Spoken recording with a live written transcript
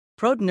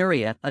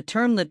Proteinuria, a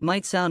term that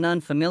might sound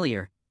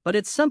unfamiliar, but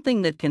it's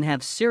something that can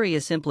have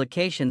serious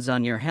implications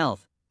on your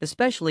health,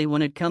 especially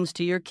when it comes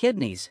to your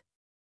kidneys.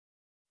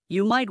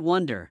 You might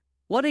wonder,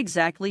 what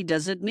exactly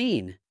does it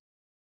mean?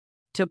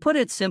 To put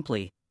it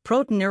simply,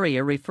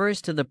 proteinuria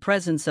refers to the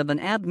presence of an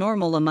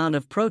abnormal amount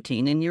of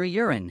protein in your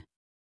urine.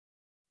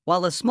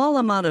 While a small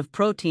amount of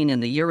protein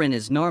in the urine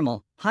is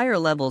normal, higher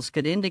levels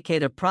could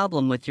indicate a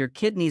problem with your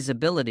kidney's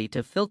ability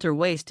to filter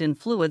waste and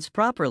fluids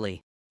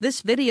properly.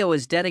 This video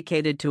is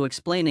dedicated to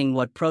explaining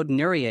what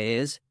proteinuria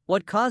is,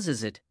 what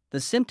causes it,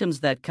 the symptoms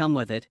that come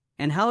with it,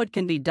 and how it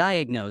can be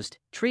diagnosed,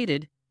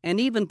 treated, and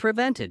even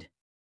prevented.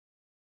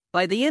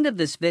 By the end of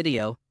this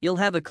video, you'll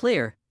have a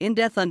clear,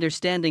 in-depth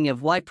understanding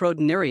of why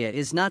proteinuria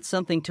is not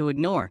something to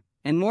ignore,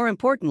 and more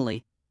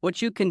importantly,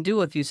 what you can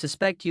do if you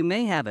suspect you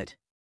may have it.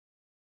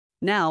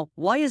 Now,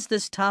 why is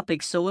this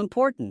topic so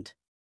important?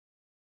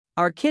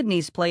 Our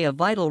kidneys play a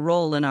vital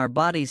role in our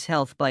body's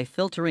health by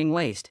filtering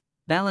waste,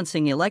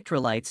 balancing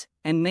electrolytes,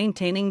 and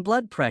maintaining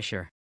blood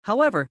pressure.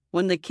 However,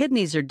 when the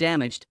kidneys are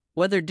damaged,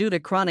 whether due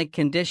to chronic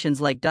conditions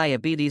like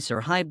diabetes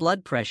or high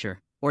blood pressure,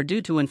 or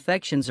due to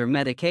infections or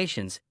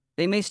medications,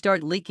 they may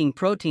start leaking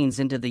proteins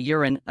into the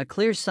urine, a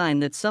clear sign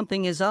that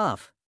something is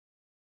off.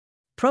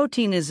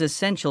 Protein is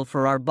essential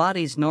for our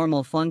body's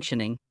normal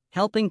functioning,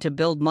 helping to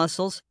build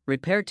muscles,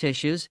 repair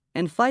tissues,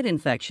 and fight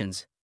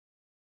infections.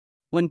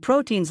 When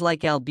proteins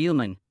like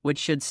albumin, which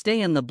should stay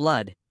in the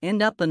blood,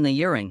 end up in the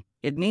urine,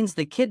 it means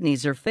the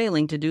kidneys are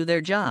failing to do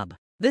their job.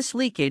 This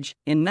leakage,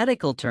 in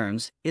medical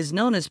terms, is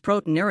known as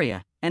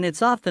proteinuria, and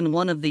it's often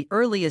one of the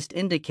earliest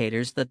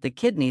indicators that the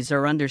kidneys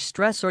are under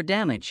stress or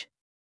damage.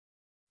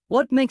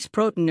 What makes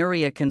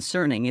proteinuria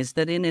concerning is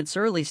that in its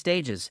early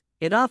stages,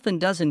 it often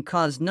doesn't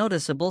cause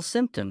noticeable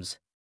symptoms.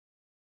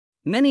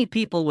 Many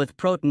people with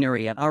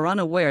proteinuria are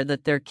unaware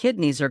that their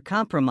kidneys are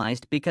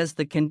compromised because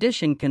the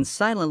condition can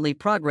silently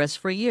progress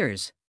for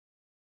years.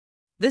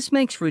 This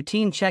makes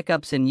routine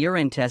checkups and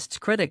urine tests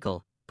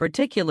critical,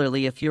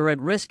 particularly if you're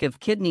at risk of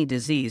kidney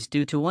disease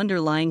due to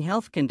underlying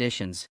health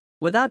conditions.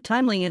 Without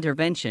timely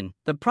intervention,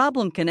 the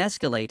problem can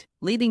escalate,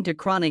 leading to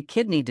chronic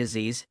kidney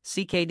disease,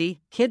 CKD,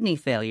 kidney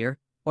failure,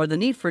 or the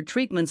need for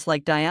treatments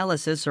like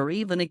dialysis or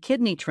even a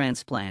kidney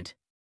transplant.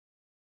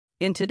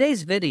 In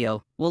today's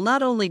video, we'll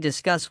not only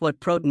discuss what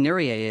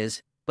proteinuria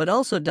is, but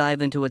also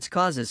dive into its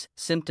causes,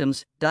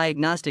 symptoms,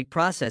 diagnostic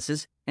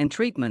processes, and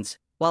treatments,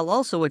 while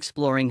also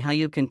exploring how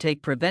you can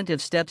take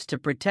preventive steps to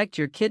protect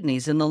your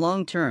kidneys in the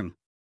long term.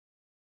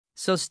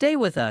 So stay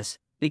with us,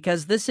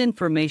 because this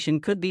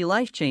information could be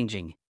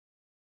life-changing.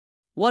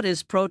 What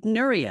is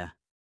proteinuria?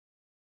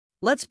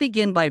 Let's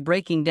begin by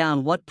breaking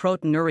down what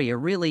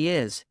proteinuria really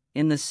is,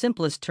 in the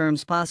simplest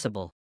terms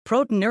possible.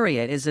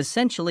 Proteinuria is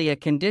essentially a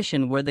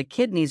condition where the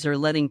kidneys are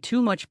letting too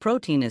much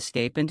protein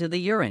escape into the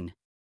urine.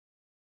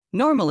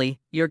 Normally,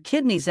 your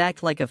kidneys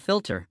act like a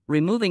filter,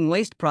 removing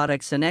waste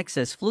products and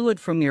excess fluid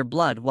from your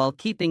blood while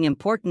keeping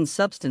important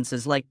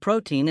substances like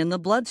protein in the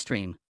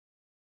bloodstream.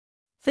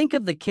 Think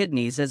of the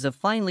kidneys as a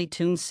finely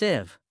tuned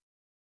sieve.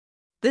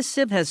 This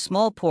sieve has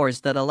small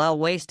pores that allow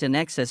waste and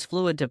excess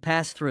fluid to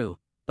pass through,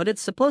 but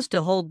it's supposed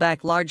to hold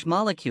back large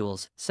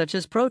molecules, such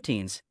as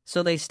proteins,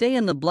 so they stay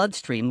in the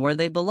bloodstream where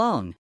they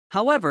belong.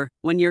 However,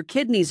 when your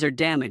kidneys are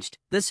damaged,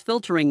 this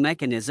filtering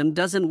mechanism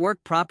doesn't work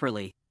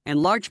properly, and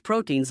large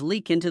proteins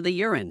leak into the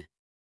urine.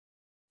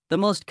 The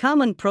most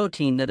common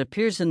protein that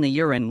appears in the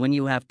urine when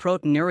you have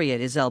proteinuria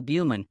is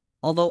albumin,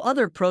 although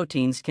other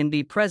proteins can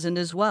be present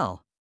as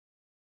well.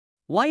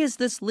 Why is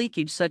this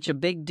leakage such a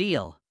big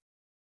deal?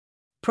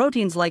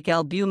 Proteins like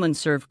albumin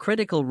serve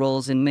critical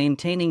roles in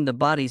maintaining the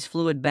body's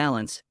fluid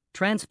balance,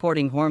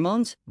 transporting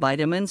hormones,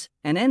 vitamins,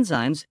 and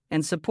enzymes,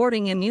 and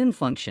supporting immune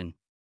function.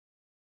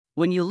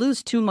 When you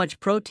lose too much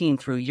protein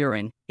through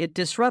urine, it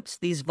disrupts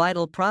these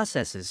vital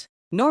processes.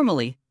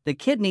 Normally, the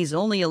kidneys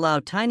only allow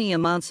tiny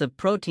amounts of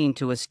protein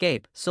to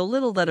escape, so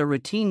little that a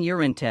routine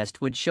urine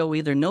test would show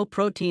either no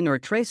protein or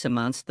trace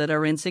amounts that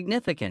are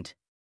insignificant.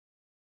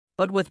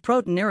 But with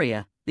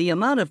proteinuria, the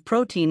amount of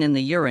protein in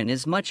the urine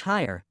is much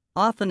higher,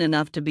 often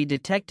enough to be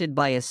detected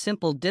by a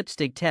simple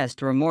dipstick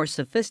test or more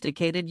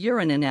sophisticated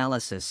urine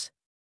analysis.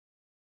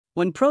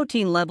 When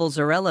protein levels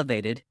are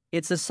elevated,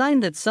 it's a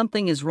sign that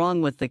something is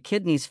wrong with the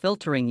kidney's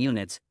filtering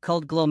units,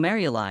 called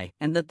glomeruli,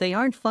 and that they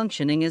aren't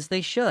functioning as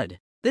they should.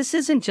 This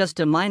isn't just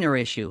a minor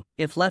issue.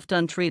 If left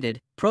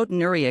untreated,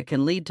 proteinuria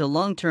can lead to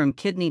long-term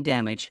kidney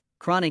damage,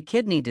 chronic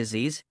kidney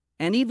disease,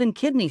 and even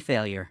kidney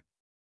failure.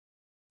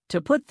 To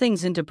put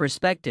things into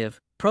perspective,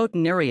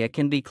 proteinuria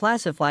can be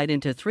classified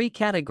into three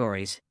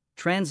categories: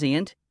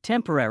 transient,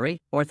 temporary,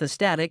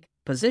 orthostatic,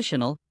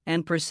 positional,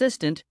 and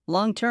persistent,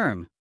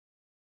 long-term.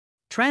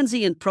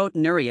 Transient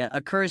proteinuria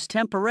occurs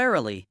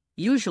temporarily,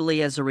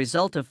 usually as a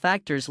result of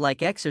factors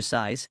like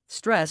exercise,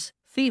 stress,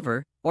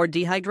 fever, or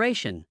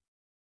dehydration.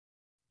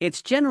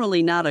 It's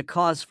generally not a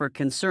cause for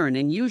concern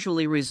and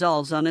usually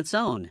resolves on its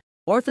own.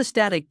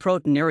 Orthostatic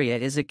proteinuria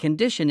is a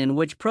condition in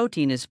which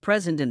protein is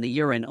present in the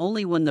urine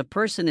only when the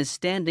person is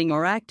standing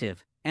or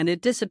active, and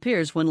it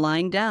disappears when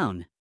lying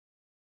down.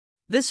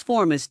 This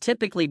form is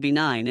typically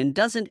benign and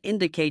doesn't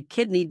indicate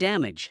kidney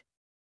damage.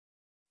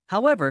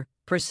 However,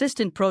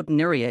 persistent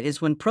proteinuria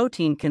is when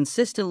protein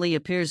consistently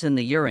appears in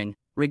the urine,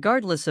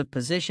 regardless of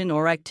position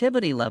or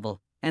activity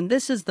level, and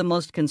this is the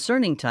most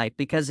concerning type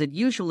because it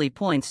usually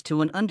points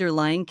to an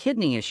underlying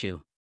kidney issue.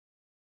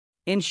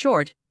 In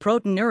short,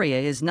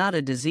 proteinuria is not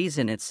a disease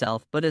in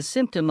itself but a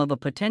symptom of a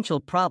potential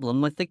problem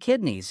with the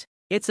kidneys.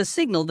 It's a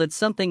signal that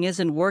something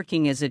isn't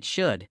working as it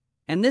should,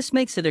 and this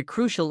makes it a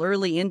crucial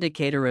early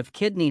indicator of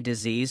kidney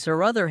disease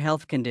or other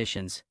health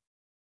conditions.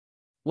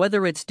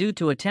 Whether it's due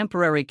to a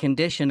temporary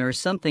condition or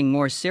something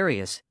more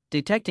serious,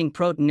 detecting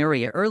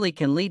proteinuria early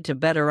can lead to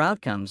better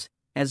outcomes,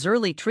 as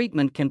early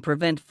treatment can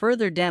prevent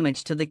further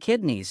damage to the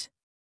kidneys.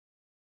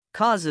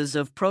 Causes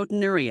of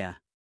proteinuria.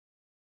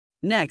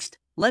 Next,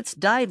 let's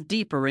dive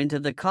deeper into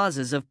the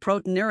causes of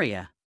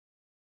proteinuria.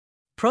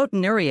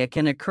 Proteinuria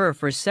can occur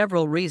for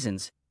several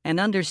reasons, and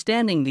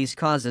understanding these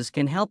causes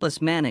can help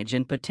us manage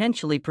and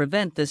potentially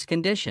prevent this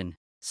condition.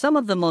 Some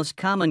of the most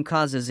common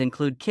causes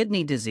include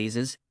kidney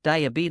diseases,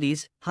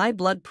 diabetes, high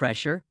blood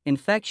pressure,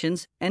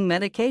 infections, and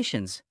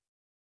medications.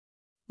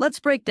 Let's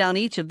break down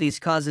each of these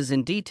causes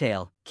in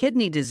detail.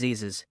 Kidney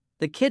diseases.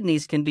 The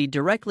kidneys can be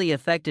directly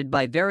affected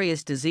by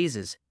various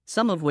diseases,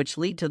 some of which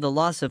lead to the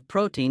loss of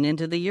protein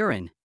into the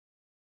urine.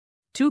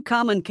 Two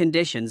common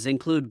conditions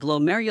include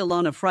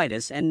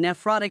glomerulonephritis and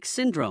nephrotic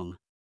syndrome.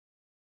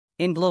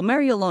 In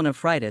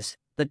glomerulonephritis,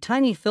 the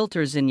tiny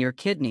filters in your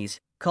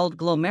kidneys, called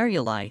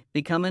glomeruli,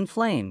 become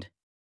inflamed.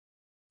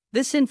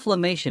 This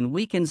inflammation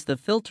weakens the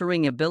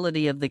filtering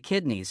ability of the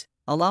kidneys,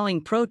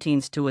 allowing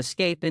proteins to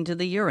escape into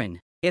the urine.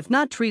 If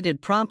not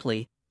treated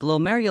promptly,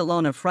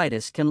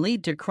 glomerulonephritis can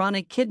lead to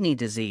chronic kidney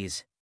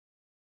disease.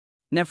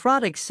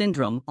 Nephrotic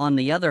syndrome, on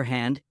the other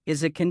hand,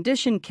 is a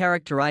condition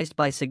characterized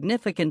by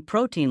significant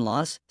protein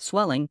loss,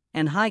 swelling,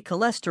 and high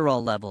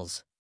cholesterol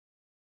levels.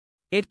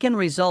 It can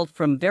result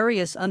from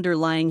various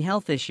underlying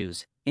health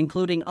issues,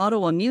 including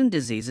autoimmune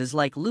diseases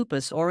like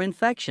lupus or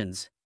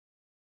infections.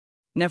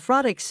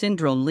 Nephrotic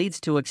syndrome leads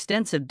to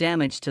extensive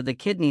damage to the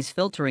kidney's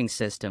filtering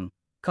system,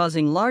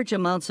 causing large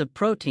amounts of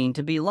protein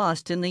to be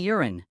lost in the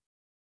urine.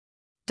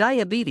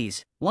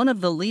 Diabetes. One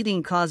of the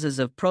leading causes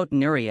of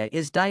proteinuria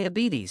is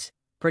diabetes,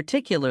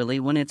 particularly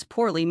when it's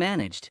poorly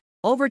managed.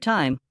 Over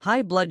time,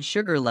 high blood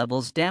sugar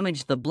levels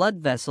damage the blood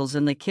vessels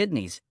in the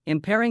kidneys,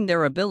 impairing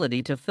their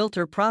ability to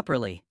filter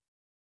properly.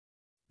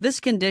 This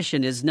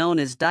condition is known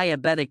as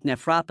diabetic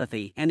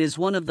nephropathy and is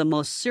one of the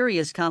most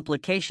serious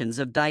complications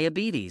of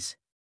diabetes.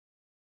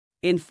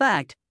 In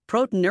fact,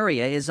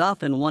 proteinuria is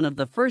often one of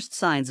the first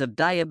signs of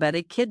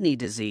diabetic kidney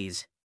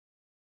disease.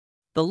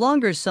 The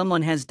longer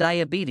someone has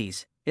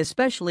diabetes,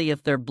 especially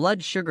if their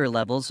blood sugar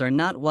levels are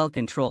not well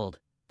controlled,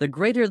 the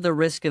greater the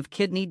risk of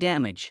kidney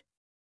damage.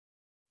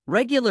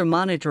 Regular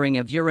monitoring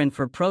of urine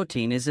for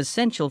protein is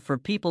essential for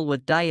people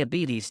with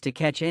diabetes to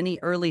catch any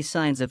early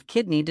signs of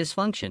kidney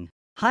dysfunction.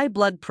 High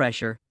blood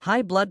pressure,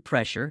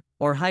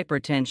 or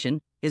hypertension,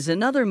 is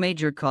another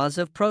major cause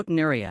of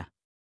proteinuria.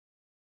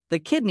 The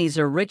kidneys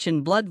are rich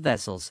in blood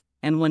vessels,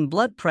 and when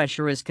blood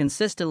pressure is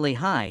consistently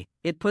high,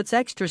 it puts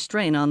extra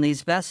strain on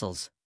these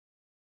vessels.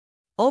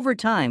 Over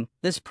time,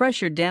 this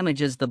pressure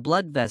damages the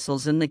blood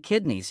vessels in the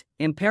kidneys,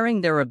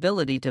 impairing their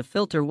ability to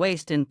filter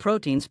waste and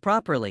proteins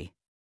properly.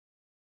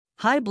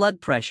 High blood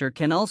pressure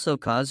can also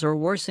cause or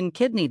worsen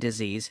kidney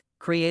disease,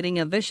 creating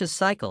a vicious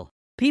cycle.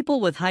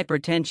 People with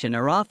hypertension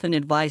are often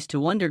advised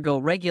to undergo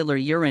regular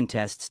urine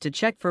tests to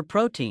check for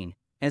protein,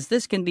 as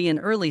this can be an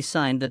early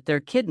sign that their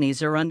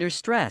kidneys are under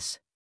stress.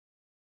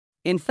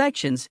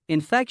 Infections,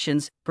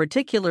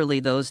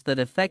 particularly those that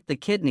affect the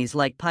kidneys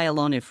like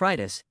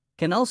pyelonephritis,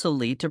 can also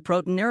lead to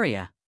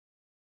proteinuria.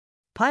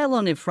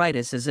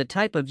 Pyelonephritis is a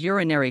type of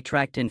urinary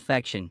tract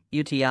infection,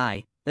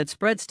 UTI, that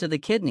spreads to the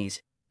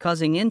kidneys,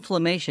 causing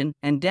inflammation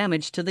and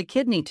damage to the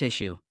kidney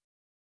tissue.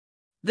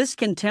 This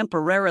can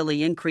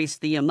temporarily increase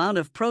the amount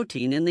of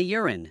protein in the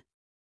urine.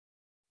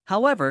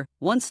 However,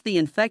 once the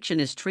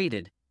infection is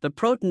treated, the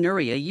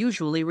proteinuria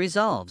usually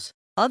resolves.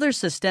 Other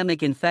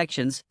systemic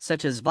infections,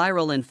 such as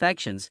viral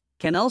infections,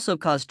 can also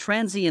cause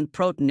transient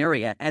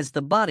proteinuria as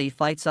the body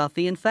fights off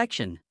the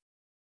infection.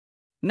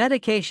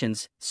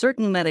 Medications.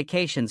 Certain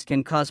medications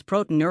can cause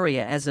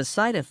proteinuria as a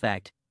side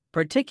effect,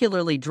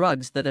 particularly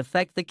drugs that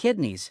affect the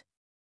kidneys.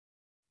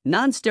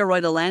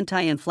 Nonsteroidal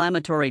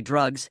anti-inflammatory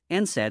drugs,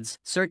 NSAIDs,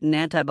 certain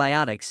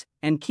antibiotics,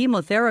 and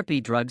chemotherapy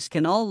drugs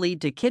can all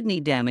lead to kidney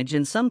damage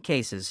in some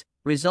cases,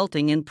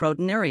 resulting in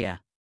proteinuria.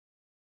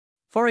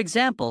 For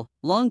example,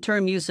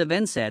 long-term use of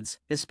NSAIDs,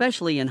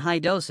 especially in high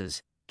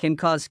doses, can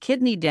cause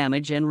kidney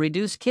damage and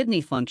reduce kidney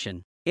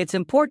function. It's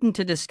important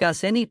to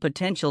discuss any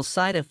potential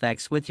side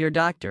effects with your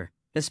doctor,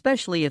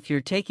 especially if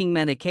you're taking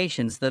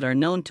medications that are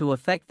known to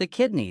affect the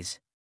kidneys.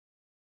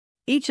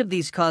 Each of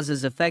these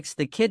causes affects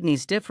the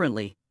kidneys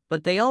differently,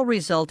 but they all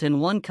result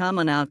in one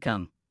common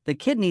outcome: the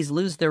kidneys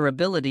lose their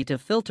ability to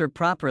filter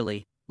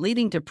properly,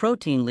 leading to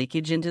protein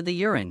leakage into the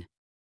urine.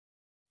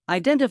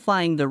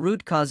 Identifying the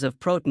root cause of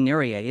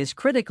proteinuria is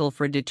critical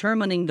for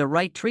determining the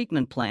right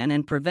treatment plan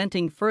and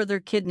preventing further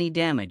kidney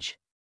damage.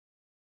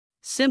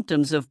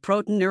 Symptoms of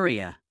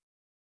proteinuria.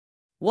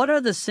 What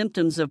are the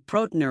symptoms of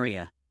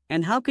proteinuria,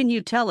 and how can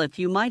you tell if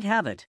you might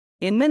have it?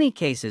 In many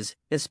cases,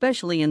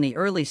 especially in the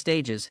early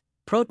stages,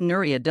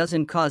 proteinuria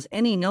doesn't cause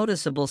any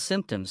noticeable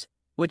symptoms,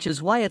 which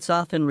is why it's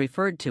often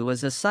referred to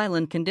as a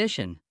silent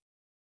condition.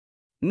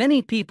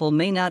 Many people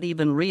may not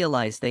even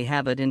realize they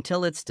have it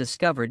until it's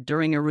discovered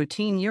during a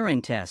routine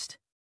urine test.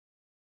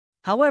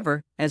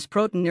 However, as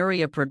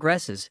proteinuria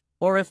progresses,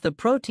 or if the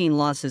protein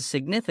loss is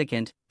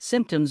significant,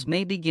 symptoms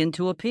may begin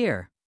to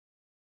appear.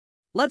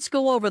 Let's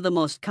go over the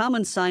most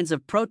common signs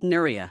of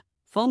proteinuria.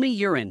 Foamy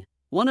urine.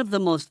 One of the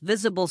most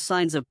visible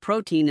signs of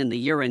protein in the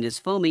urine is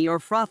foamy or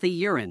frothy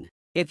urine.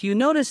 If you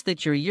notice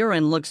that your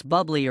urine looks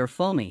bubbly or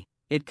foamy,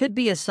 it could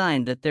be a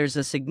sign that there's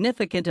a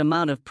significant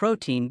amount of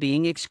protein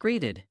being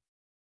excreted.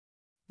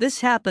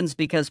 This happens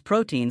because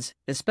proteins,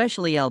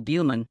 especially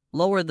albumin,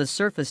 lower the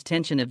surface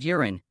tension of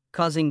urine,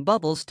 causing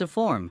bubbles to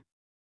form.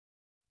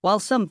 While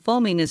some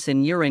foaminess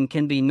in urine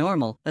can be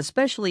normal,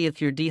 especially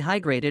if you're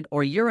dehydrated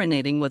or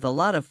urinating with a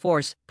lot of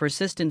force,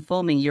 persistent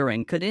foamy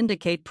urine could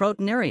indicate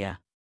proteinuria.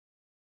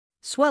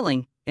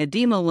 Swelling,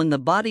 edema. When the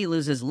body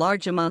loses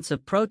large amounts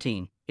of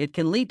protein, it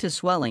can lead to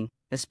swelling,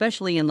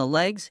 especially in the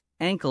legs,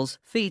 ankles,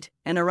 feet,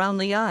 and around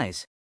the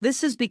eyes.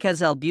 This is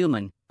because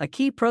albumin, a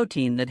key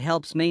protein that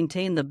helps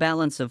maintain the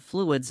balance of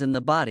fluids in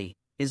the body,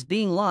 is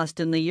being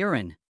lost in the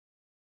urine.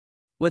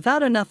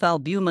 Without enough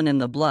albumin in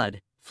the blood,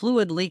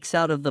 fluid leaks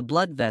out of the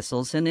blood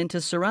vessels and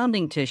into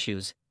surrounding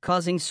tissues,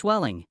 causing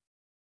swelling.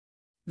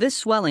 This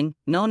swelling,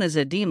 known as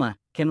edema,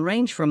 can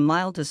range from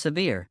mild to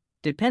severe,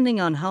 depending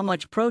on how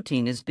much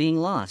protein is being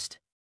lost.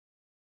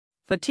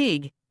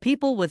 Fatigue.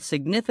 People with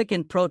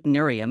significant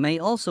proteinuria may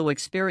also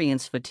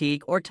experience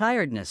fatigue or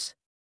tiredness.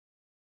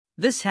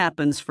 This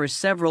happens for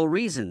several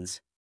reasons.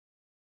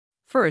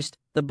 First,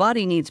 the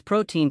body needs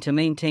protein to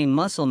maintain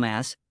muscle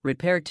mass,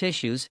 repair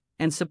tissues,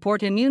 and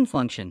support immune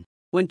function.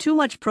 When too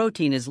much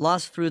protein is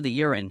lost through the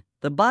urine,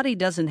 the body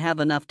doesn't have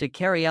enough to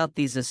carry out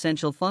these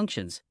essential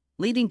functions,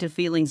 leading to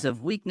feelings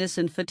of weakness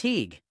and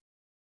fatigue.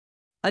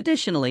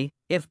 Additionally,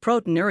 if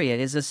proteinuria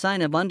is a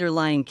sign of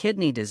underlying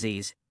kidney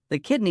disease, the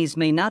kidneys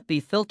may not be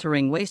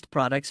filtering waste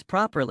products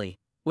properly,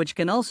 which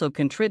can also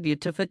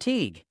contribute to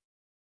fatigue.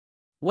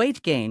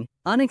 Weight gain.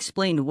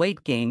 Unexplained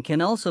weight gain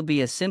can also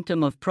be a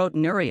symptom of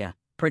proteinuria,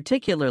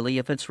 particularly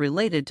if it's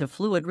related to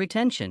fluid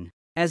retention.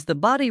 As the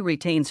body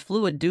retains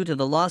fluid due to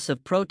the loss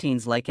of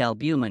proteins like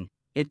albumin,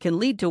 it can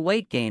lead to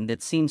weight gain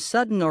that seems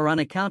sudden or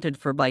unaccounted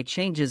for by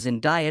changes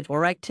in diet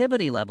or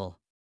activity level.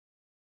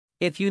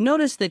 If you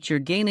notice that you're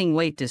gaining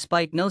weight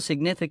despite no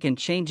significant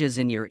changes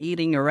in your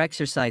eating or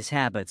exercise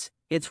habits,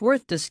 it's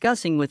worth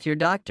discussing with your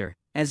doctor,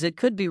 as it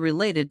could be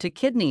related to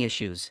kidney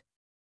issues.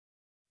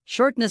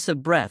 Shortness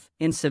of breath.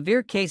 In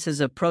severe cases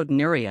of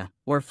proteinuria,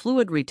 where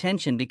fluid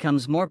retention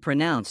becomes more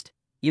pronounced,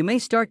 you may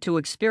start to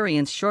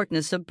experience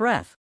shortness of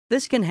breath.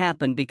 This can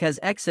happen because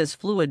excess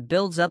fluid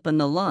builds up in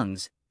the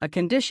lungs, a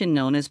condition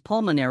known as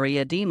pulmonary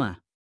edema.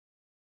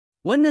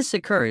 When this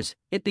occurs,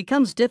 it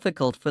becomes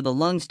difficult for the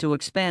lungs to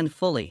expand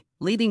fully,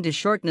 leading to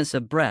shortness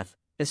of breath,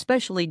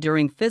 especially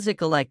during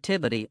physical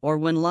activity or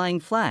when lying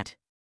flat.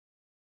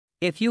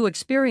 If you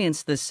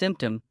experience this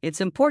symptom,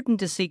 it's important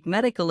to seek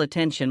medical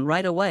attention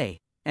right away,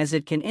 as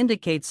it can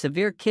indicate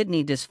severe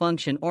kidney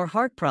dysfunction or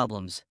heart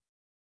problems.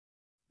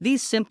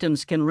 These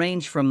symptoms can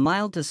range from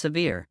mild to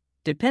severe,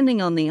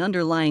 depending on the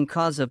underlying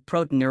cause of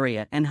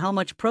proteinuria and how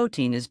much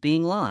protein is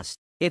being lost.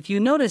 If you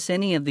notice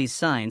any of these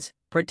signs,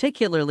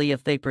 particularly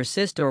if they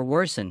persist or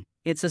worsen,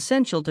 it's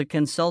essential to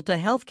consult a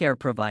healthcare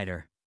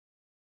provider.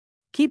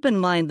 Keep in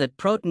mind that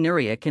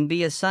proteinuria can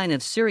be a sign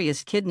of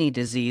serious kidney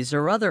disease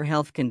or other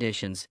health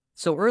conditions,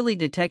 so early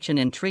detection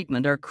and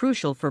treatment are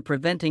crucial for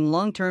preventing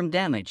long-term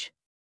damage.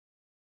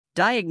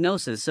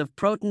 Diagnosis of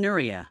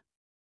proteinuria.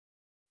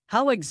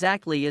 How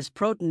exactly is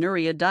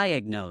proteinuria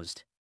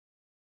diagnosed?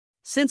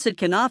 Since it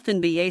can often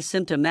be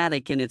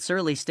asymptomatic in its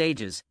early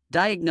stages,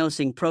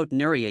 diagnosing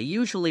proteinuria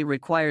usually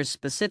requires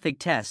specific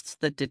tests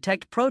that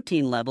detect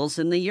protein levels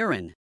in the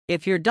urine.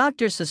 If your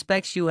doctor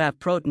suspects you have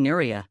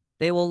proteinuria,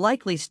 they will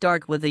likely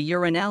start with a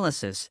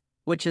urinalysis,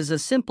 which is a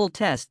simple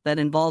test that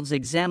involves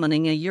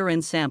examining a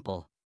urine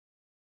sample.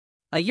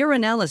 A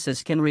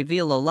urinalysis can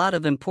reveal a lot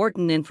of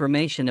important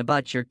information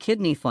about your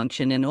kidney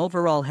function and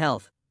overall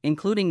health,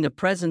 including the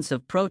presence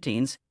of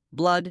proteins,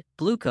 blood,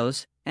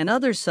 glucose, and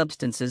other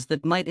substances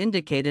that might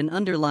indicate an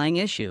underlying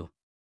issue.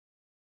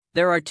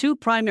 There are two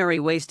primary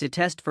ways to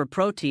test for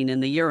protein in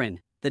the urine: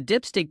 the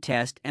dipstick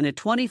test and a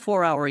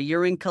 24-hour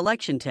urine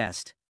collection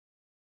test.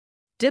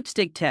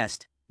 Dipstick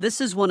test. This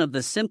is one of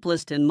the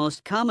simplest and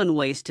most common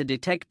ways to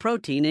detect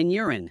protein in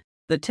urine.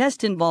 The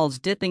test involves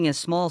dipping a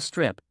small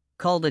strip,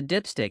 called a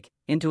dipstick,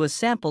 into a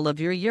sample of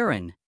your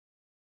urine.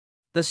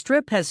 The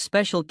strip has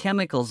special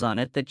chemicals on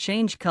it that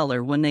change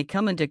color when they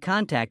come into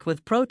contact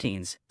with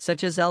proteins,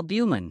 such as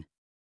albumin.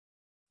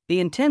 The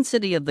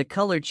intensity of the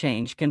color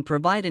change can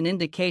provide an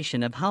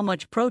indication of how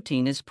much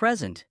protein is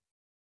present.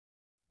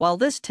 While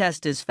this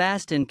test is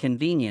fast and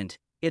convenient,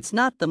 it's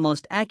not the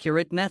most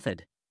accurate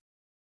method.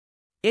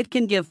 It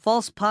can give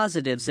false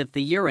positives if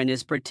the urine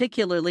is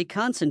particularly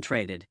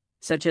concentrated,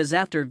 such as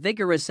after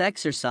vigorous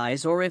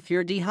exercise or if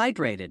you're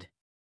dehydrated.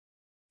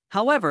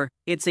 However,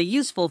 it's a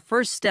useful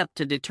first step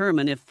to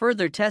determine if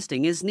further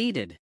testing is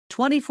needed.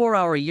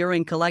 24-hour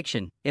urine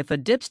collection. If a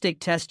dipstick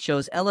test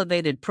shows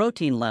elevated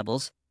protein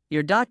levels,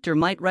 your doctor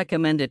might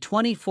recommend a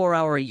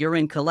 24-hour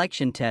urine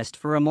collection test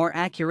for a more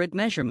accurate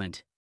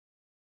measurement.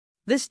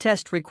 This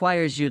test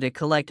requires you to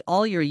collect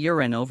all your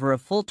urine over a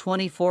full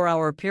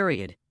 24-hour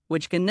period,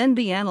 which can then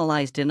be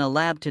analyzed in a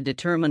lab to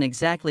determine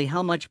exactly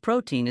how much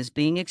protein is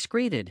being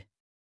excreted.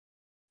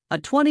 A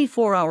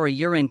 24-hour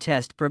urine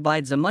test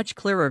provides a much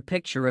clearer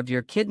picture of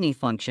your kidney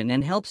function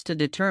and helps to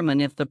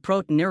determine if the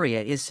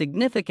proteinuria is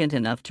significant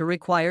enough to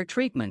require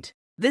treatment.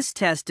 This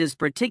test is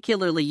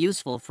particularly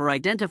useful for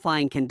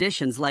identifying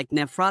conditions like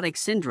nephrotic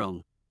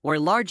syndrome, where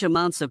large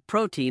amounts of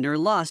protein are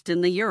lost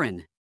in the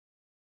urine.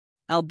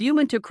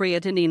 Albumin to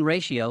creatinine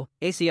ratio,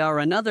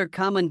 ACR. Another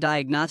common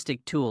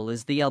diagnostic tool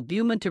is the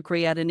albumin to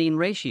creatinine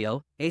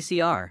ratio,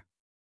 ACR.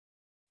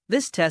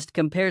 This test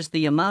compares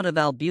the amount of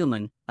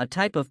albumin, a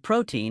type of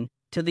protein,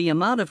 to the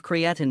amount of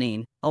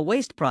creatinine, a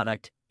waste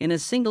product, in a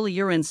single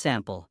urine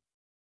sample.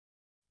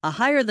 A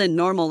higher than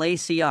normal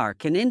ACR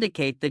can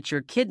indicate that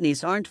your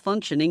kidneys aren't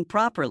functioning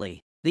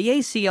properly. The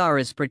ACR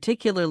is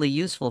particularly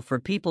useful for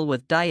people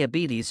with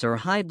diabetes or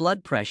high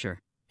blood pressure,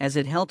 as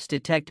it helps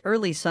detect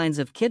early signs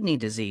of kidney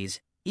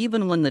disease,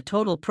 even when the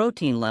total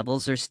protein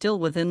levels are still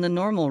within the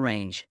normal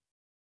range.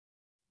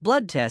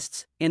 Blood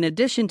tests. In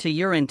addition to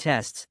urine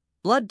tests,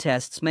 blood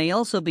tests may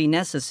also be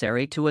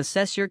necessary to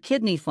assess your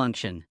kidney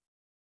function.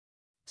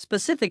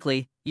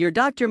 Specifically, your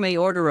doctor may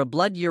order a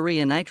blood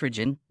urea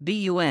nitrogen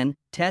 (BUN)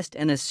 test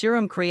and a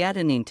serum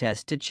creatinine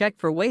test to check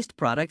for waste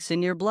products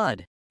in your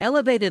blood.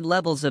 Elevated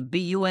levels of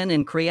BUN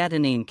and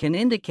creatinine can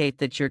indicate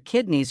that your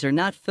kidneys are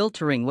not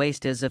filtering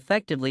waste as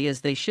effectively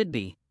as they should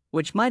be,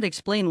 which might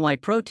explain why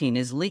protein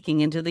is leaking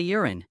into the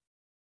urine.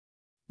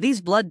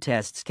 These blood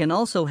tests can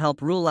also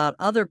help rule out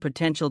other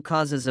potential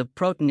causes of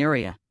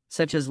proteinuria,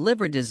 such as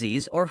liver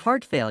disease or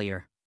heart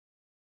failure.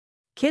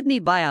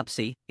 Kidney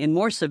biopsy. In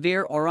more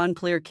severe or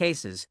unclear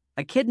cases,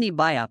 a kidney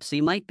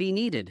biopsy might be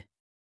needed.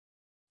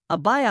 A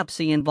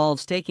biopsy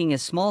involves taking a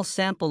small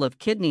sample of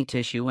kidney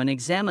tissue and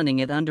examining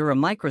it under a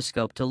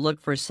microscope to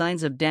look for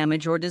signs of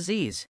damage or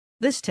disease.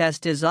 This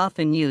test is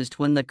often used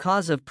when the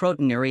cause of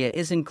proteinuria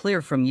isn't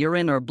clear from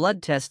urine or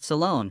blood tests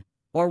alone,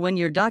 or when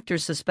your doctor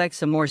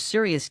suspects a more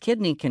serious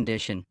kidney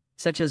condition,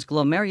 such as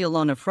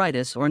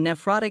glomerulonephritis or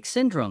nephrotic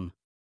syndrome.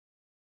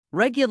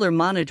 Regular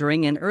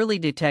monitoring and early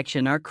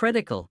detection are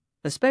critical,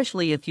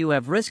 especially if you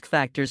have risk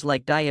factors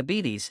like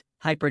diabetes,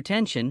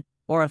 hypertension,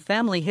 or a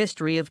family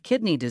history of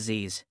kidney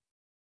disease.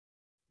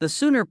 The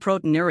sooner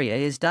proteinuria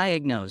is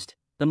diagnosed,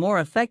 the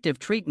more effective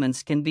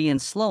treatments can be in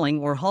slowing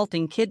or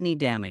halting kidney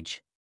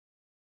damage.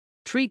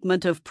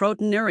 Treatment of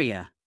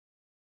proteinuria.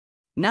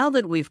 Now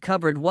that we've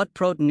covered what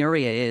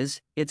proteinuria is,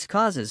 its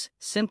causes,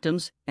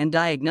 symptoms, and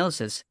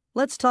diagnosis,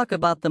 let's talk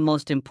about the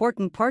most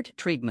important part: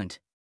 treatment.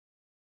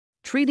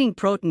 Treating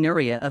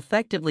proteinuria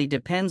effectively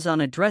depends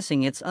on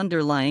addressing its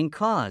underlying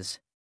cause.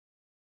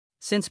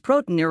 Since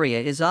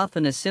proteinuria is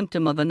often a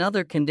symptom of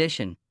another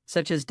condition,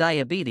 such as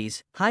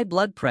diabetes, high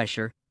blood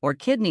pressure, or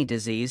kidney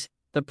disease,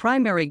 the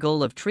primary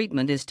goal of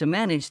treatment is to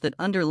manage that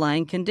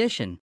underlying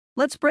condition.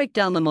 Let's break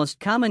down the most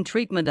common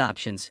treatment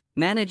options.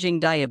 Managing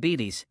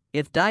diabetes.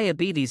 If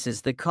diabetes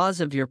is the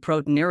cause of your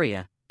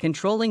proteinuria,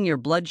 controlling your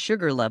blood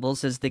sugar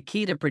levels is the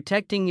key to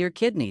protecting your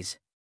kidneys.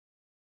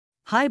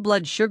 High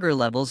blood sugar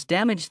levels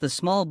damage the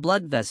small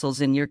blood vessels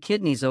in your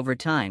kidneys over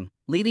time,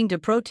 leading to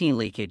protein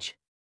leakage.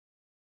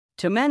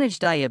 To manage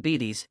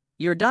diabetes,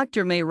 your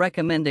doctor may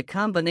recommend a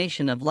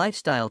combination of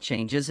lifestyle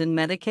changes and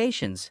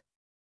medications.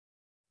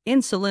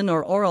 Insulin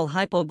or oral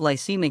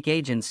hypoglycemic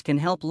agents can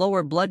help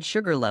lower blood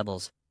sugar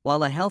levels,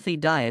 while a healthy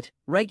diet,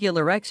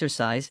 regular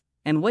exercise,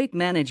 and weight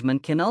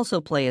management can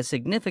also play a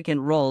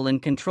significant role in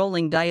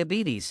controlling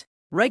diabetes.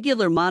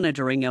 Regular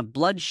monitoring of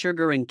blood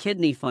sugar and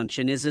kidney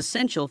function is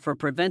essential for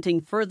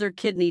preventing further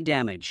kidney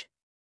damage.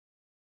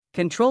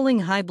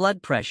 Controlling high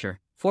blood pressure.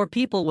 For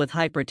people with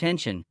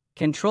hypertension,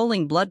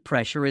 controlling blood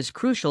pressure is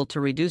crucial to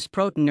reduce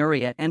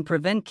proteinuria and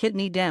prevent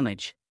kidney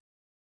damage.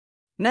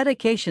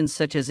 Medications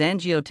such as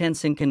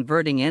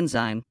angiotensin-converting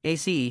enzyme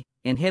 (ACE)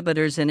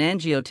 inhibitors and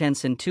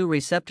angiotensin II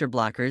receptor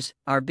blockers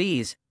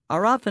 (ARBs)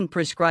 are often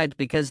prescribed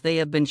because they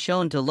have been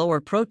shown to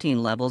lower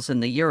protein levels in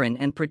the urine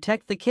and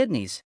protect the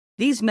kidneys.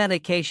 These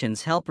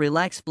medications help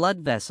relax blood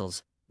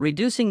vessels,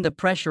 reducing the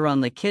pressure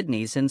on the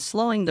kidneys and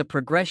slowing the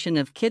progression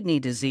of kidney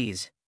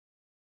disease.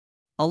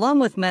 Along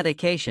with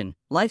medication,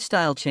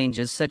 lifestyle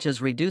changes such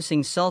as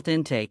reducing salt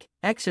intake,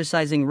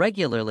 exercising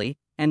regularly,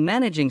 and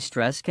managing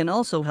stress can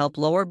also help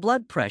lower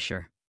blood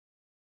pressure.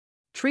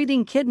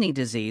 Treating kidney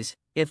disease.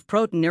 If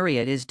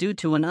proteinuria is due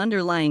to an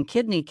underlying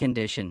kidney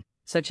condition,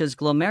 such as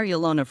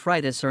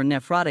glomerulonephritis or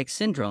nephrotic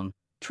syndrome,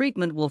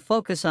 treatment will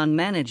focus on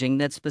managing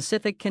that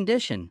specific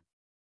condition.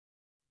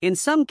 In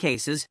some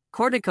cases,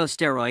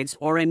 corticosteroids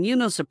or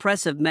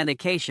immunosuppressive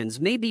medications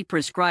may be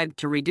prescribed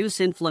to reduce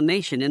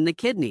inflammation in the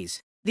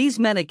kidneys. These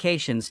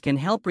medications can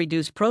help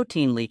reduce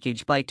protein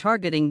leakage by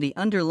targeting the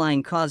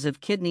underlying cause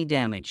of kidney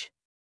damage.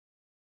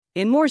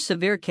 In more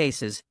severe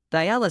cases,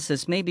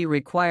 dialysis may be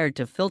required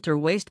to filter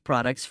waste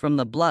products from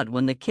the blood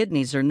when the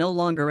kidneys are no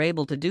longer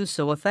able to do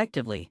so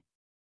effectively.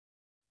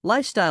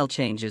 Lifestyle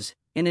changes.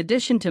 In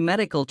addition to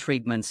medical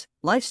treatments,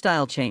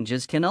 lifestyle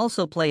changes can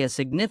also play a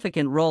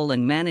significant role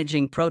in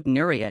managing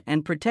proteinuria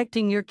and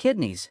protecting your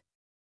kidneys.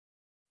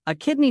 A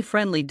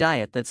kidney-friendly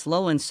diet that's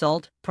low in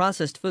salt,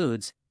 processed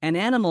foods, and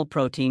animal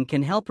protein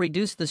can help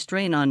reduce the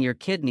strain on your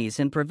kidneys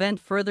and prevent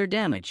further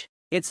damage.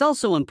 It's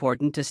also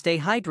important to stay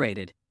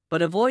hydrated,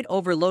 but avoid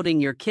overloading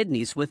your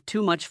kidneys with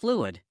too much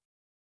fluid.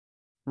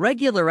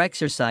 Regular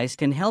exercise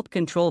can help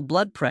control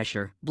blood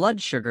pressure,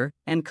 blood sugar,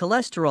 and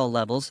cholesterol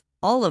levels,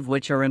 all of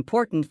which are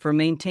important for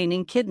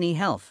maintaining kidney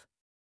health.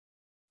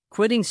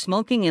 Quitting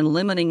smoking and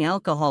limiting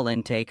alcohol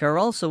intake are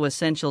also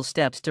essential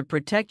steps to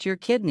protect your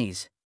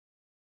kidneys.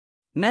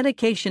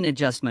 Medication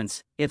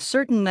adjustments. If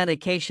certain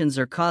medications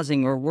are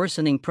causing or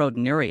worsening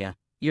proteinuria,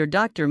 your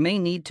doctor may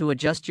need to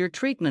adjust your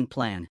treatment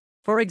plan.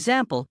 For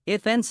example,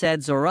 if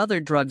NSAIDs or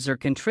other drugs are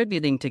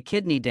contributing to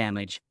kidney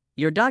damage,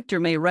 your doctor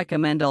may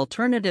recommend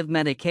alternative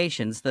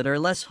medications that are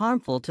less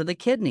harmful to the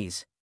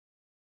kidneys.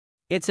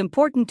 It's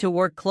important to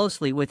work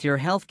closely with your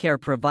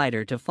healthcare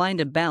provider to find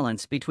a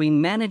balance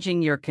between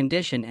managing your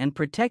condition and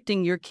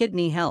protecting your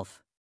kidney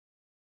health.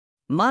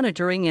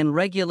 Monitoring and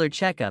regular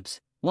checkups.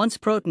 Once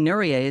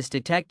proteinuria is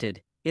detected,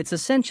 it's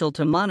essential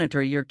to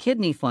monitor your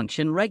kidney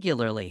function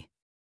regularly.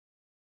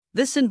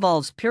 This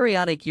involves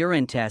periodic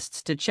urine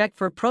tests to check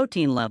for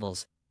protein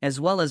levels, as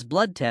well as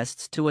blood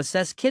tests to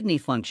assess kidney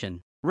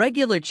function.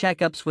 Regular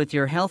checkups with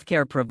your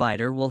healthcare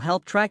provider will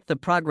help track the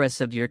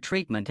progress of your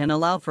treatment and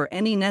allow for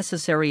any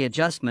necessary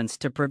adjustments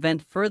to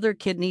prevent further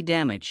kidney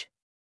damage.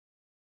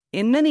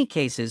 In many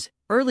cases,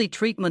 early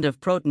treatment of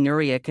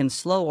proteinuria can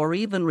slow or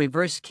even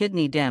reverse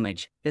kidney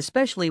damage,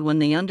 especially when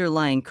the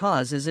underlying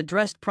cause is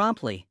addressed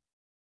promptly.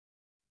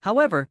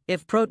 However,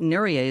 if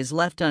proteinuria is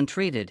left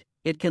untreated,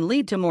 it can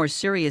lead to more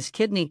serious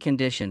kidney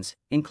conditions,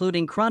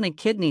 including chronic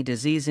kidney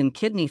disease and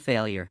kidney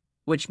failure,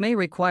 which may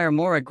require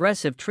more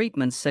aggressive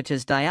treatments such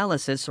as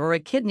dialysis or a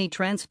kidney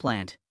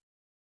transplant.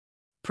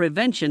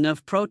 Prevention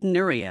of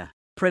proteinuria.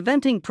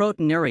 Preventing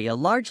proteinuria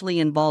largely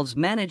involves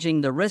managing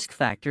the risk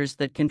factors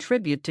that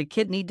contribute to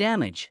kidney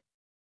damage.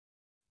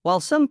 While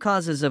some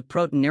causes of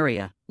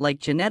proteinuria, like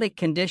genetic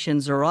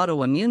conditions or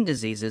autoimmune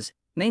diseases,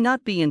 may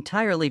not be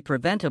entirely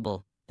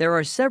preventable, there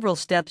are several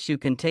steps you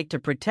can take to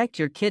protect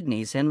your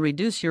kidneys and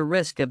reduce your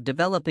risk of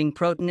developing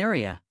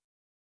proteinuria.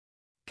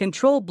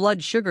 Control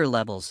blood sugar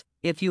levels.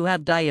 If you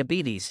have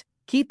diabetes,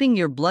 keeping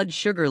your blood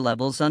sugar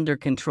levels under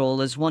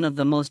control is one of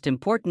the most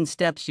important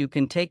steps you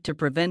can take to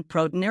prevent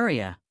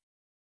proteinuria.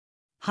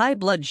 High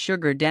blood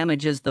sugar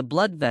damages the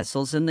blood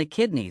vessels in the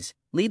kidneys,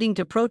 leading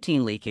to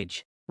protein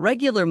leakage.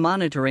 Regular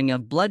monitoring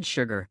of blood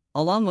sugar,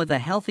 along with a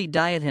healthy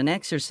diet and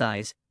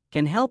exercise,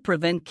 can help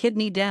prevent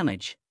kidney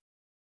damage.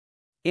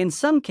 In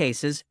some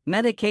cases,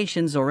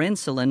 medications or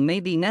insulin may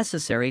be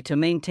necessary to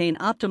maintain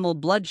optimal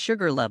blood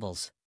sugar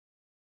levels.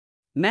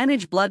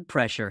 Manage blood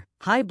pressure.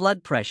 High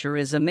blood pressure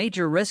is a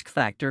major risk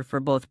factor for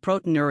both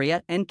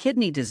proteinuria and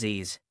kidney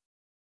disease.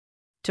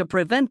 To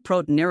prevent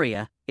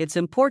proteinuria, it's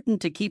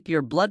important to keep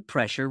your blood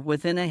pressure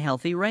within a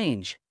healthy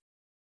range.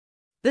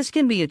 This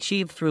can be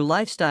achieved through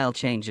lifestyle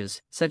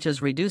changes, such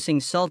as reducing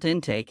salt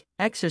intake,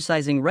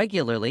 exercising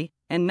regularly,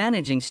 and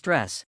managing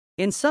stress.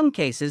 In some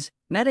cases,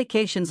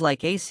 medications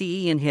like ACE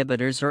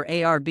inhibitors or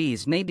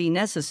ARBs may be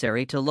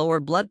necessary to lower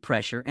blood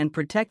pressure and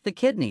protect the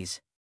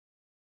kidneys.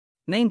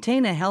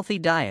 Maintain a healthy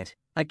diet.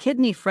 A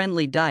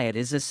kidney-friendly diet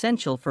is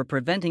essential for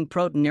preventing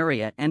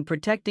proteinuria and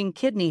protecting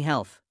kidney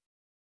health.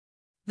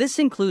 This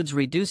includes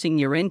reducing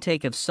your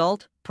intake of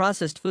salt,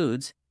 processed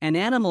foods, and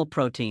animal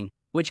protein,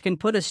 which can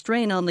put a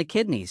strain on the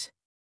kidneys.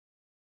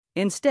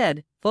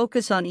 Instead,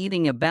 focus on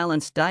eating a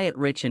balanced diet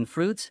rich in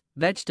fruits,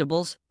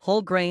 vegetables,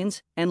 whole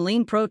grains, and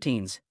lean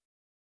proteins.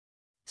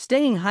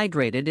 Staying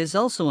hydrated is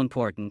also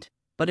important,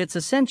 but it's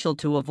essential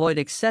to avoid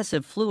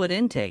excessive fluid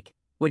intake,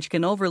 which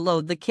can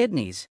overload the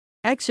kidneys.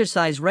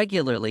 Exercise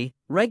regularly.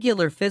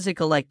 Regular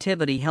physical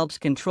activity helps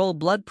control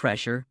blood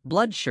pressure,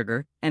 blood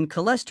sugar, and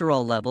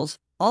cholesterol levels,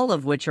 all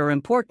of which are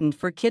important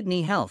for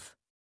kidney health.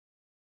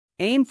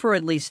 Aim for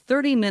at least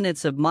 30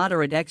 minutes of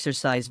moderate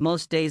exercise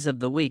most days of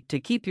the week to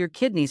keep your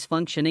kidneys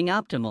functioning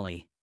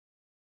optimally.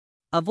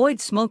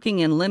 Avoid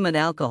smoking and limit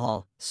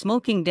alcohol.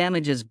 Smoking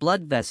damages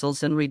blood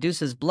vessels and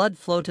reduces blood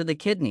flow to the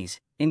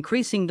kidneys,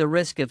 increasing the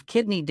risk of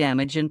kidney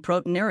damage and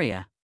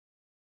proteinuria.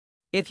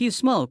 If you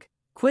smoke,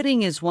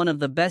 quitting is one of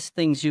the best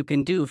things you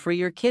can do for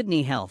your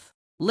kidney health.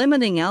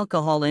 Limiting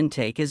alcohol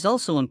intake is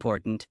also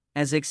important,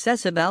 as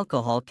excessive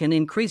alcohol can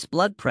increase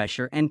blood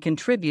pressure and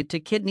contribute to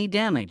kidney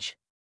damage.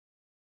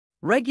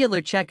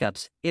 Regular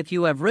checkups. If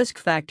you have risk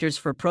factors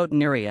for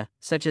proteinuria,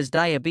 such as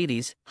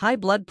diabetes, high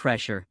blood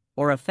pressure,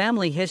 or a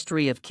family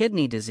history of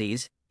kidney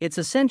disease, it's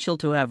essential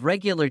to have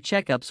regular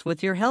checkups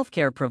with your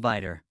healthcare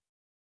provider.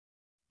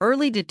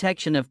 Early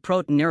detection of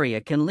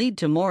proteinuria can lead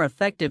to more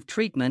effective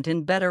treatment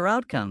and better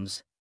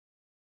outcomes.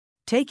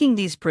 Taking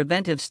these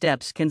preventive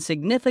steps can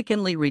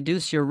significantly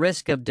reduce your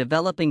risk of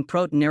developing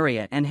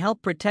proteinuria and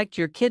help protect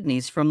your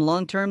kidneys from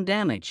long-term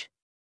damage.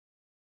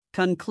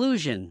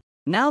 Conclusion: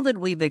 now that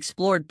we've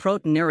explored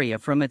proteinuria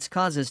from its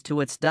causes to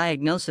its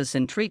diagnosis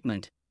and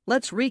treatment,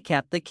 let's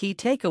recap the key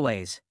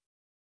takeaways.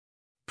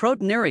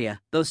 Proteinuria,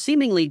 though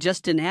seemingly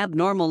just an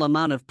abnormal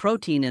amount of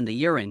protein in the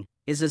urine,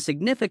 is a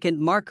significant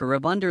marker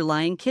of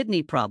underlying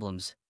kidney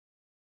problems.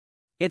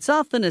 It's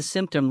often a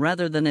symptom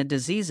rather than a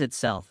disease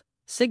itself,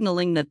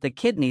 signaling that the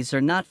kidneys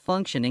are not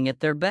functioning at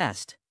their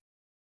best.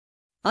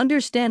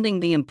 Understanding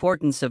the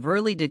importance of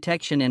early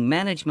detection and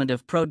management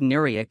of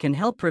proteinuria can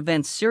help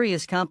prevent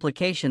serious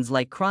complications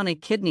like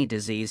chronic kidney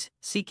disease,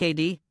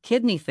 CKD,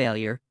 kidney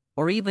failure,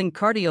 or even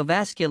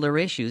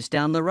cardiovascular issues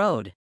down the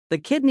road. The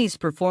kidneys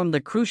perform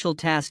the crucial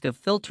task of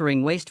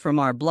filtering waste from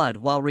our blood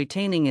while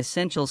retaining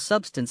essential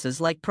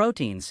substances like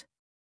proteins.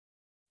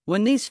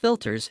 When these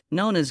filters,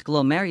 known as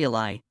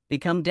glomeruli,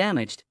 become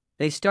damaged,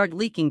 they start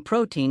leaking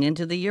protein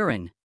into the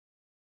urine.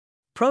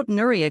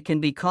 Proteinuria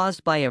can be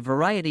caused by a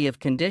variety of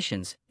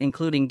conditions,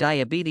 including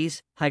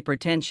diabetes,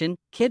 hypertension,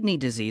 kidney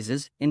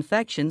diseases,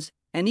 infections,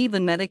 and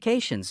even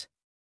medications.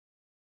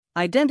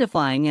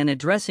 Identifying and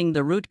addressing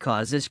the root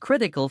cause is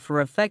critical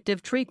for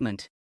effective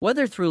treatment.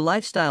 Whether through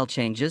lifestyle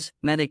changes,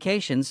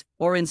 medications,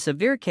 or in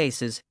severe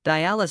cases,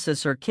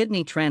 dialysis or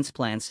kidney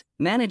transplants,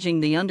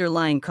 managing the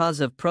underlying cause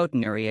of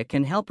proteinuria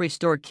can help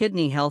restore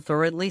kidney health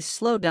or at least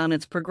slow down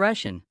its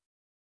progression.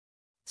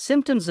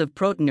 Symptoms of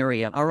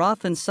proteinuria are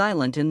often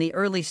silent in the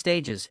early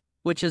stages,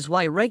 which is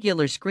why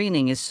regular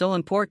screening is so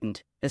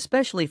important,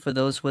 especially for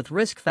those with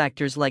risk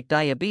factors like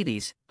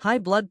diabetes, high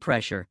blood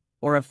pressure,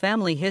 or a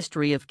family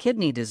history of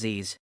kidney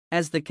disease.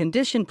 As the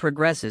condition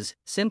progresses,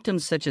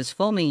 symptoms such as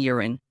foamy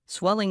urine,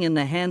 swelling in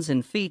the hands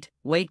and feet,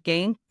 weight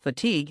gain,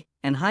 fatigue,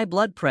 and high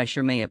blood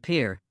pressure may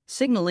appear,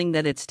 signaling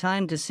that it's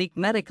time to seek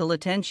medical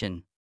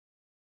attention.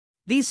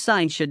 These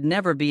signs should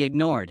never be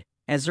ignored,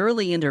 as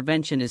early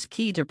intervention is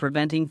key to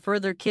preventing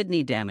further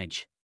kidney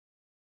damage.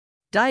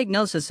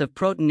 Diagnosis of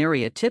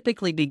proteinuria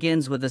typically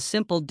begins with a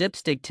simple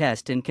dipstick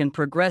test and can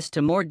progress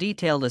to more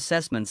detailed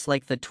assessments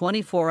like the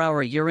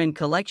 24-hour urine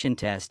collection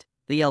test,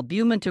 the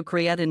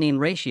albumin-to-creatinine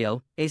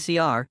ratio,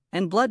 ACR,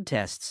 and blood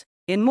tests.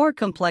 In more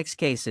complex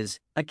cases,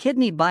 a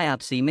kidney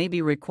biopsy may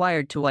be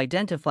required to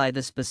identify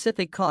the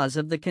specific cause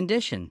of the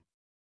condition.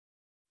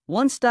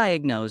 Once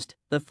diagnosed,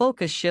 the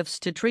focus shifts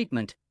to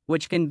treatment,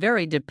 which can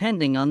vary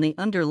depending on the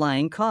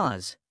underlying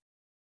cause.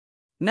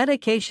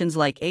 Medications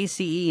like ACE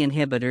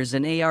inhibitors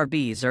and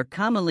ARBs are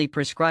commonly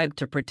prescribed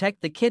to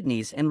protect the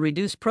kidneys and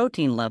reduce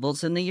protein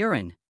levels in the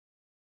urine.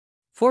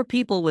 For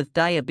people with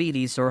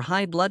diabetes or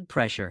high blood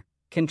pressure,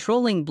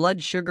 controlling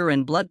blood sugar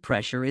and blood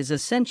pressure is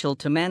essential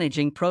to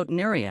managing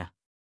proteinuria.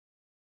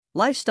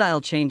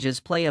 Lifestyle changes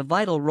play a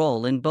vital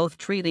role in both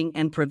treating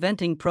and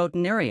preventing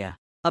proteinuria.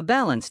 A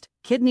balanced,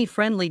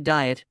 kidney-friendly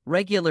diet,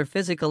 regular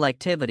physical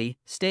activity,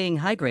 staying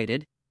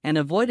hydrated, and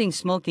avoiding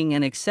smoking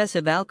and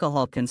excessive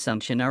alcohol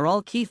consumption are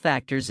all key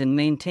factors in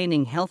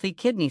maintaining healthy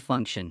kidney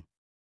function.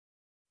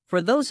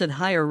 For those at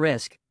higher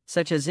risk,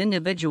 such as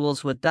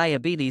individuals with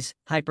diabetes,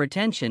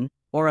 hypertension,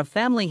 or a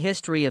family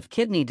history of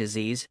kidney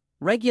disease,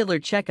 regular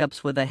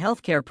checkups with a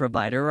healthcare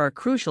provider are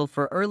crucial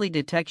for early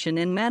detection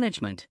and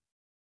management.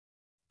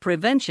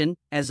 Prevention,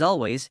 as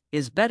always,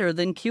 is better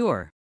than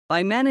cure.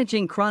 By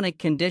managing chronic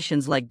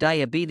conditions like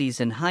diabetes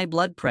and high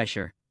blood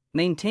pressure,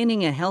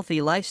 maintaining a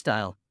healthy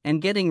lifestyle,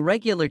 and getting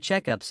regular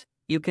checkups,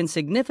 you can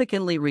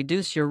significantly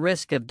reduce your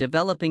risk of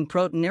developing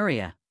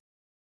proteinuria.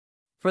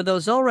 For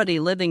those already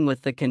living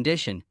with the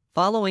condition,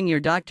 following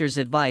your doctor's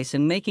advice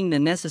and making the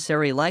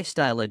necessary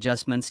lifestyle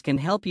adjustments can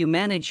help you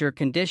manage your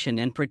condition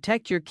and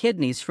protect your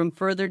kidneys from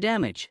further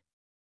damage.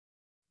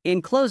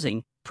 In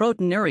closing,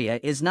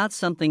 proteinuria is not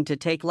something to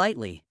take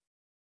lightly.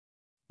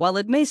 While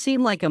it may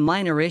seem like a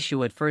minor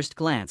issue at first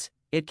glance,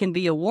 it can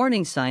be a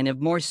warning sign of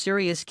more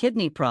serious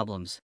kidney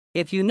problems.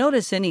 If you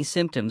notice any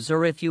symptoms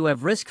or if you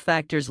have risk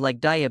factors like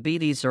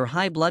diabetes or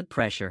high blood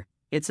pressure,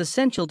 it's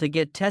essential to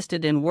get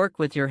tested and work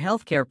with your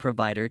healthcare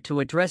provider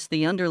to address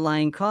the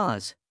underlying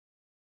cause.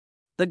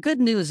 The good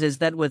news is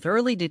that with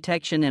early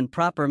detection and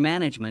proper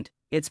management,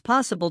 it's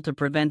possible to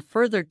prevent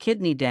further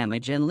kidney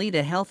damage and lead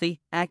a healthy,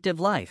 active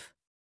life.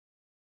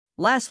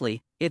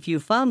 Lastly, if you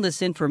found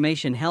this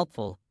information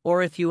helpful,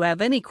 or if you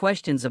have any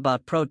questions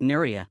about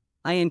proteinuria,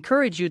 I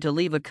encourage you to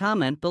leave a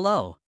comment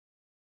below.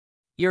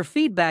 Your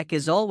feedback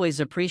is always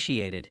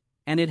appreciated,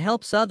 and it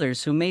helps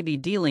others who may be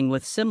dealing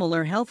with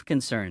similar health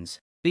concerns.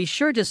 Be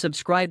sure to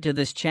subscribe to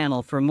this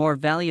channel for more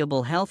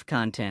valuable health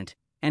content,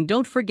 and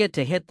don't forget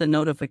to hit the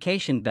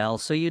notification bell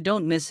so you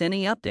don't miss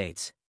any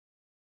updates.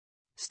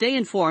 Stay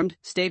informed,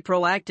 stay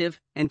proactive,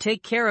 and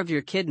take care of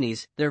your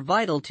kidneys. They're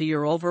vital to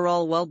your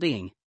overall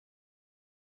well-being.